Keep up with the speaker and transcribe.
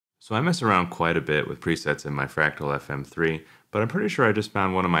So I mess around quite a bit with presets in my Fractal FM3, but I'm pretty sure I just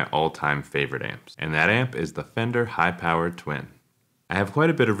found one of my all-time favorite amps. And that amp is the Fender high-powered Twin. I have quite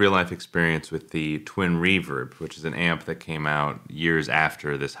a bit of real-life experience with the Twin Reverb, which is an amp that came out years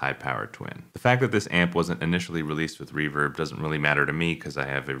after this high-powered Twin. The fact that this amp wasn't initially released with reverb doesn't really matter to me because I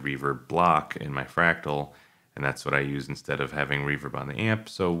have a reverb block in my Fractal, and that's what I use instead of having reverb on the amp,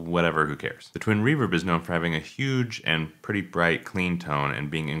 so whatever, who cares. The Twin Reverb is known for having a huge and pretty bright clean tone and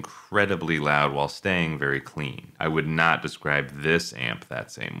being incredibly loud while staying very clean. I would not describe this amp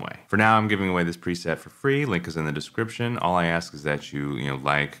that same way. For now, I'm giving away this preset for free. Link is in the description. All I ask is that you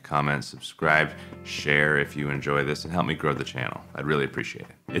like, comment, subscribe, share if you enjoy this, and help me grow the channel. I'd really appreciate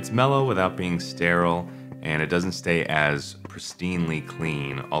it. It's mellow without being sterile, and it doesn't stay as pristinely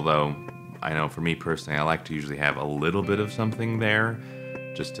clean, although I know for me personally, I like to usually have a little bit of something there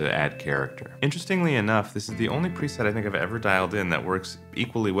just to add character. Interestingly enough, this is the only preset I think I've ever dialed in that works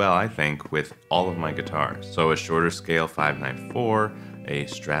equally well, I think, with all of my guitars. So a shorter scale 594, a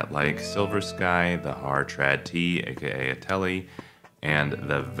Strat-like Silver Sky, the Haar Trad T, aka a tele, and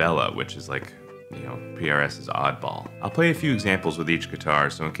the Vela, which is like, PRS's oddball. I'll play a few examples with each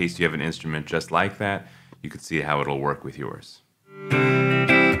guitar, so in case you have an instrument just like that, you can see how it'll work with yours.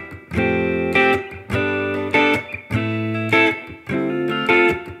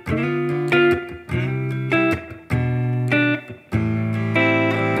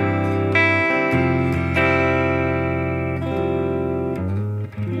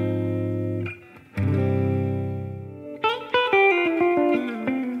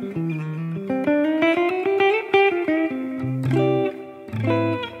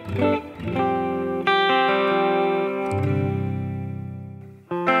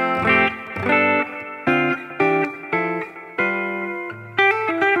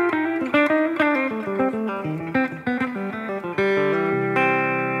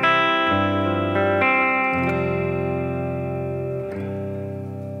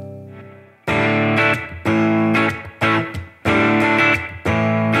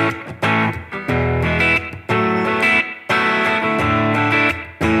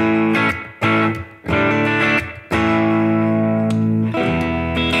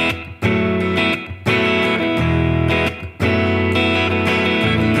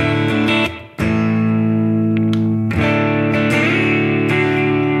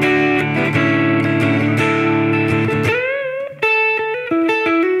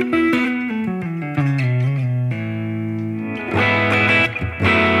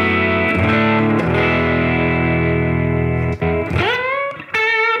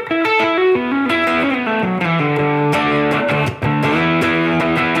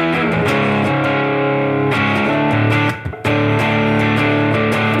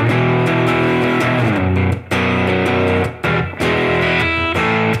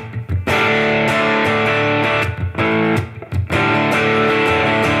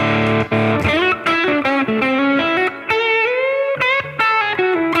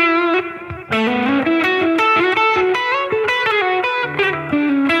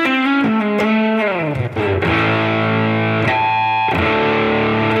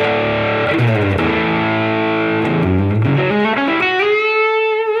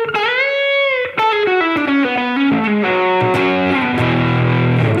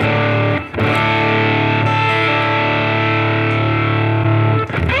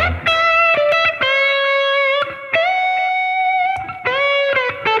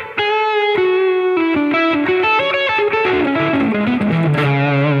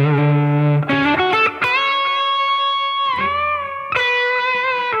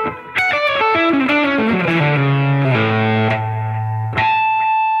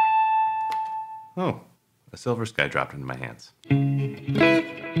 Oh, a Silver Sky dropped into my hands.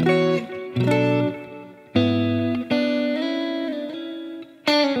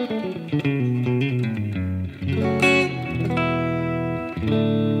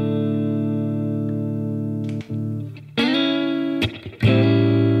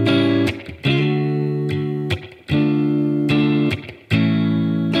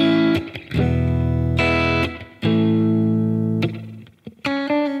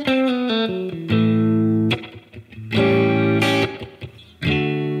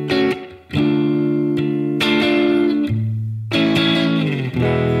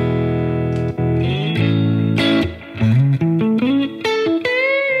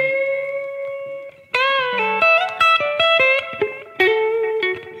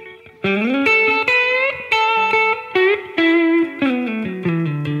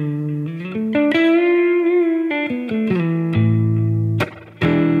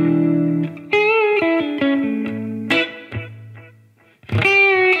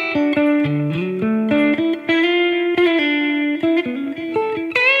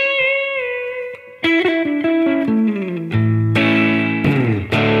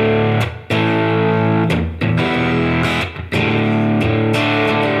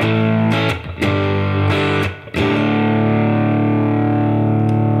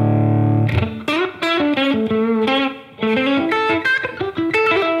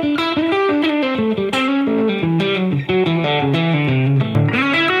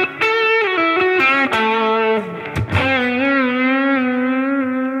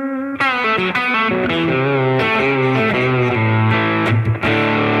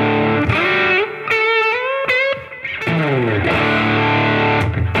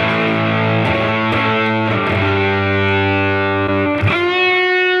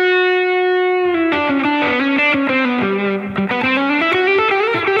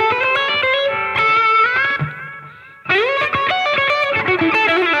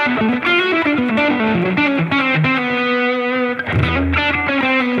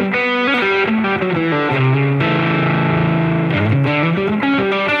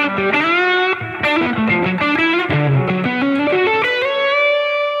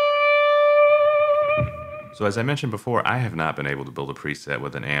 So as I mentioned before, I have not been able to build a preset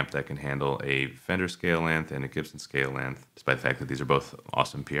with an amp that can handle a Fender scale length and a Gibson scale length, despite the fact that these are both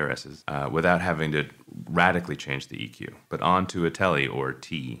awesome PRSs, without having to radically change the EQ. But on to a tele or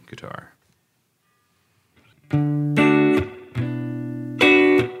T guitar.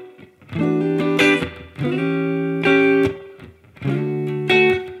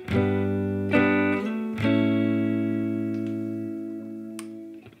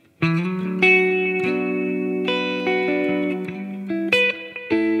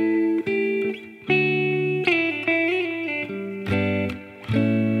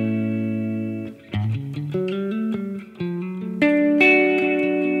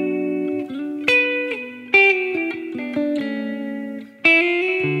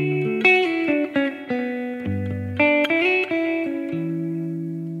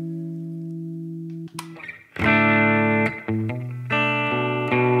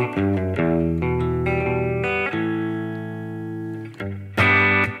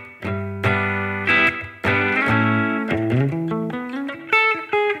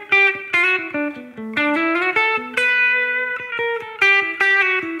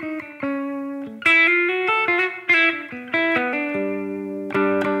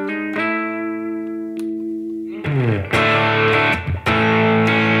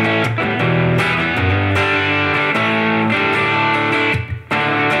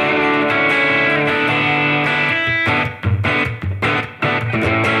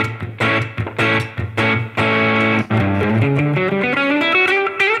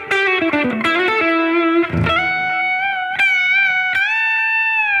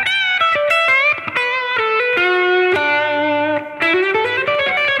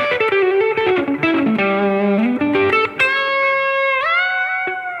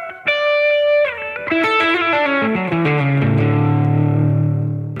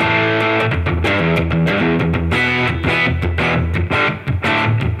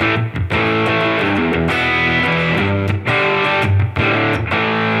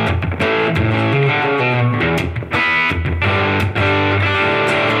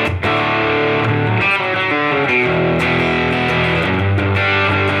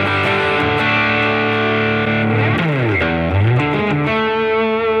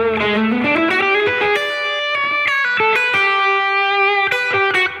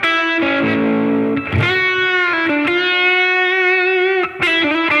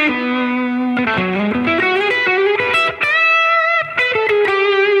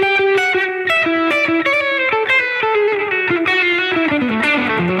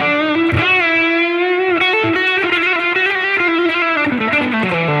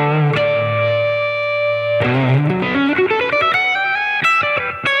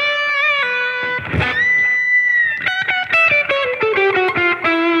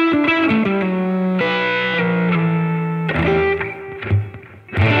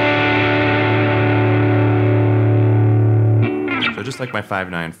 Like my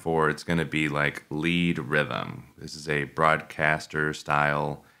 594, it's going to be like lead rhythm. This is a broadcaster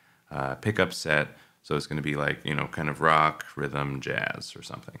style pickup set, so it's going to be like, you know, kind of rock, rhythm, jazz or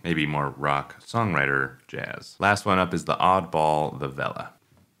something. Maybe more rock, songwriter, jazz. Last one up is the oddball, the Vela.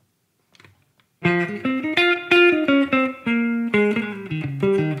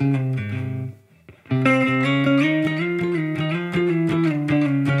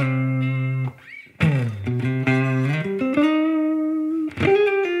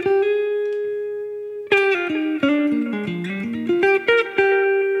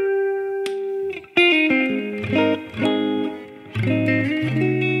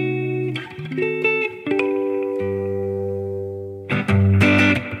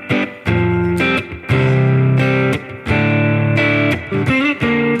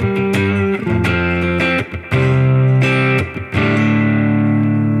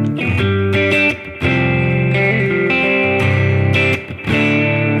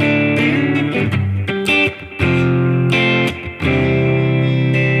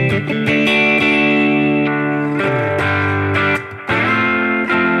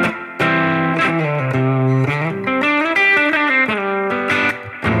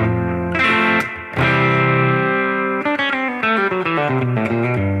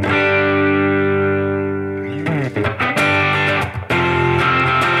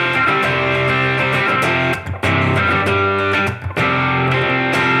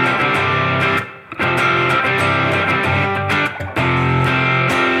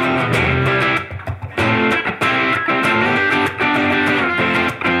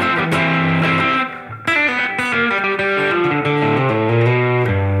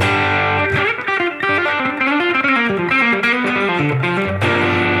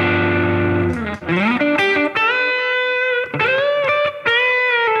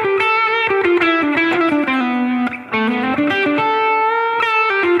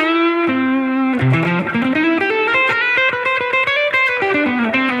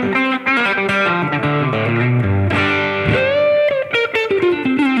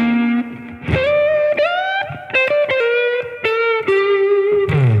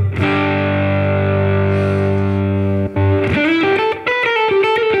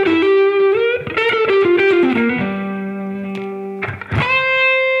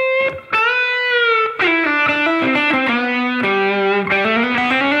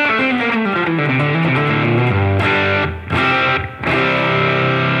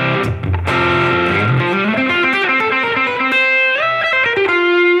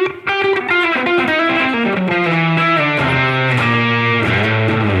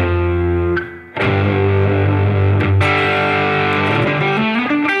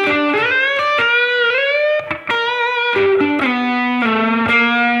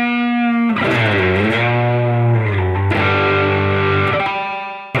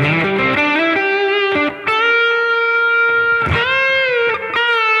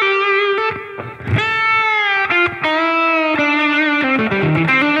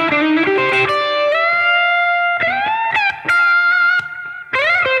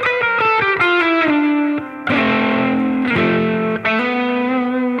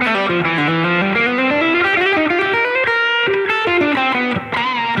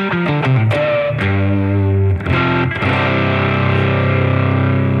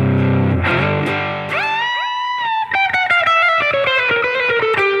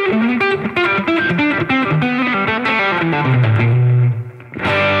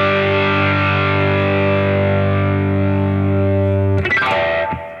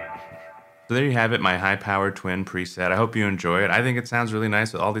 So there you have it, my high-powered twin preset. I hope you enjoy it. I think it sounds really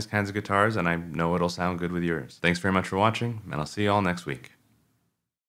nice with all these kinds of guitars, and I know it'll sound good with yours. Thanks very much for watching, and I'll see you all next week.